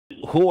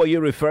who are you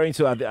referring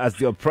to as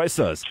the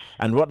oppressors,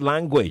 and what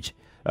language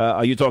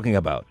are you talking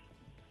about?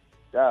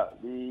 Yeah,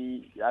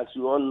 as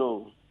you all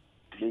know,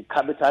 the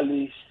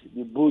capitalists,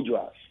 the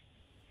bourgeois,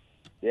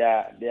 they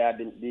are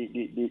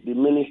the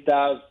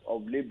ministers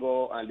of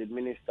labor and the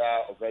minister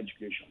of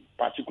education,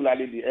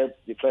 particularly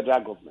the federal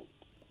government.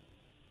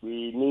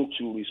 We need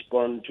to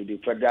respond to the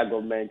federal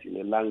government in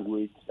a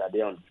language that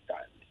they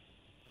understand.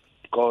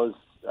 Because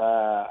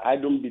I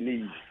don't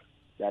believe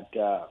that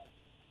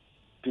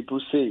people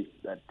say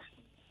that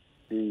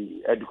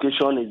the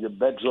education is the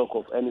bedrock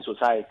of any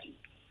society.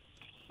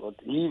 But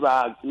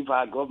if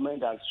our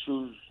government has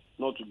chosen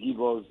not to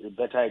give us a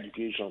better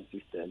education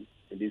system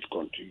in this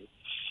country,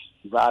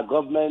 if our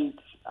government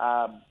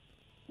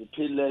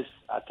pay less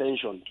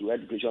attention to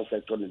education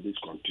sector in this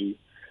country,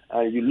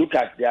 and you look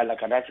at their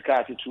lackadaisical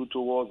attitude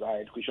towards our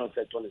education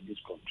sector in this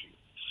country,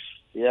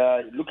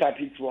 look at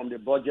it from the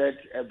budget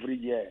every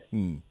year.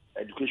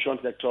 Education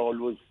sector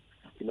always,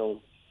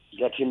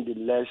 getting the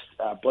less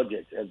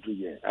budget every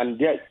year, and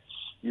yet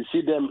you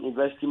see them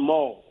investing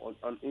more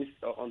on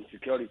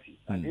security,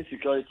 and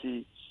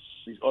insecurity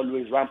is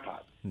always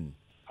rampant.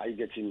 Are you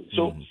getting me?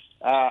 So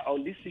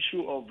on this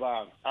issue of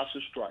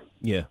ASUU strike,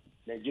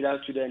 Nigerian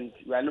students,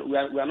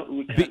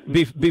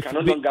 we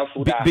cannot longer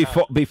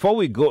afford before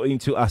we go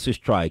into ASUU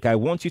strike, I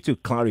want you to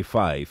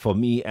clarify for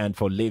me and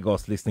for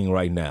Lagos listening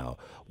right now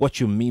what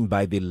you mean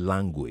by the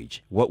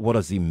language. What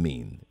does it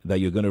mean that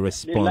you're going to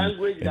respond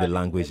in the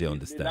language they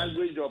understand? The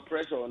language the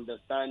oppressor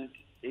understands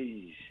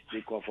is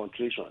the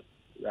confrontation,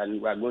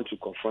 and we are going to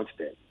confront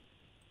them.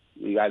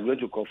 We are going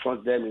to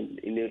confront them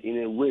in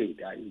a way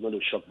that is going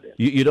to shock them.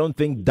 You don't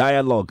think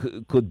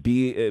dialogue could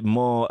be a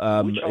more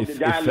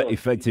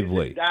effective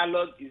way? Is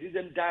it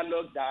a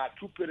dialogue that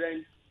two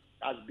parents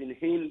has been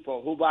in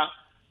for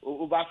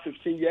over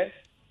 15 years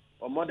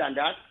or more than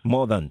that?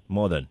 More than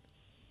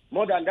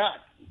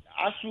that.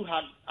 ASUU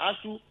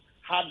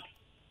had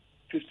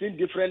 15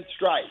 different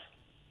strikes.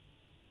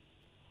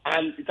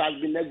 And it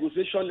has been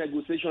negotiation.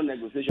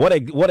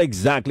 What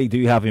exactly do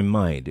you have in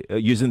mind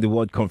using the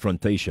word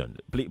confrontation?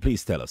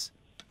 Please tell us.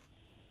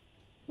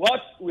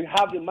 What we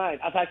have in mind,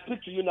 as I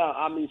speak to you now,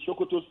 I'm in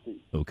Sokoto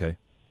State. Okay.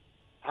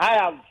 I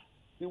have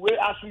the way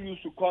ASUU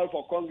used to call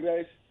for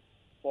Congress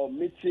for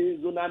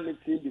meetings, zonal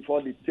meetings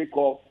before they take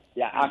off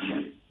their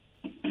action.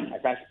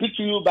 As I speak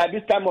to you, by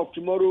this time of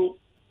tomorrow,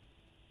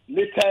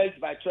 latest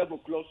by 12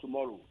 o'clock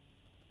tomorrow,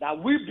 there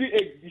will be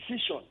a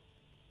decision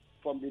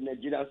from the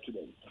Nigerian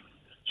students.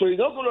 So it's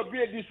not going to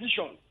be a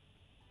decision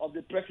of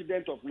the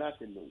president of NANS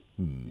alone.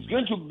 It's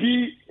going to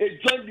be a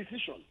joint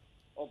decision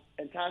of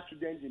entire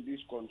students in this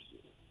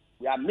country.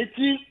 We are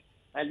meeting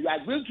and we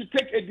are going to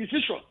take a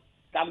decision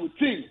that we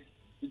think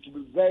it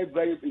will be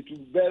very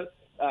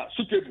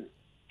suitable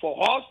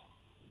for us,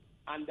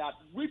 and that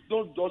we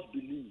don't just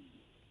believe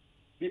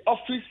the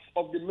office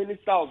of the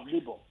Minister of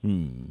Labor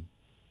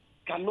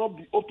cannot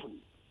be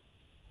open,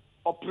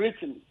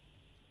 operating.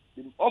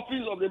 The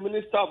office of the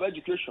Minister of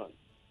Education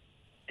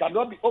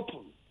cannot be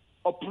open,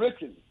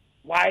 operating,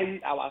 while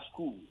our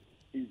school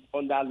is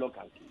under lock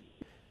and key.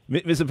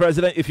 Mr.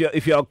 President,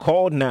 if you are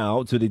called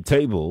now to the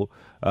table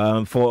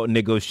for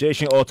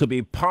negotiation or to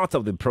be part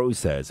of the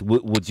process,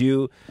 would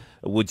you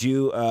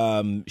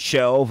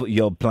shelve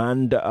your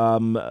planned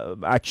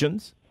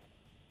actions?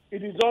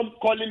 It is not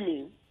calling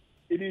me.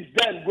 It is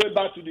them going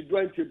back to the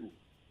drawing table.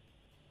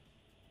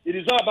 It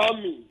is not about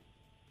me.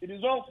 It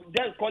is not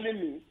them calling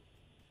me.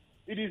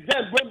 It is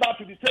them going back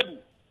to the table.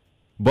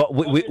 But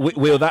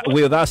will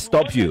that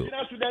stop you?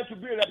 To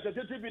be a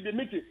representative in the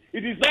meeting.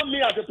 It is not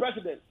me as the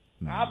president.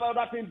 I have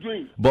other things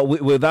doing. But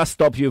will that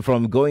stop you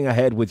from going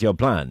ahead with your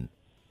plan?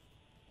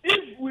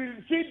 If we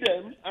see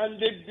them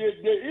and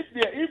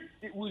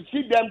if we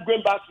see them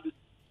going back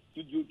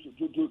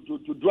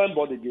to drawing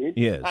board again,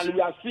 yes, and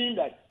we are seeing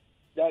that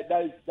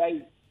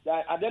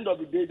at the end of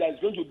the day there is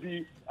going to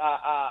be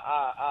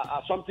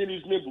something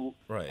reasonable,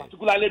 right?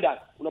 Particularly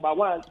that number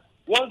one.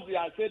 Once they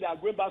are said they are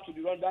going back to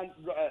the drawing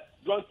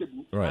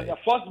table, right, and the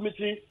first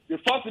meeting, the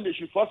first thing they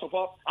should first of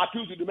all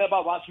appeal to the member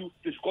of ASUU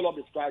to call up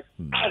the strike,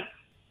 and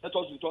let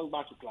us return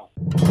back to class.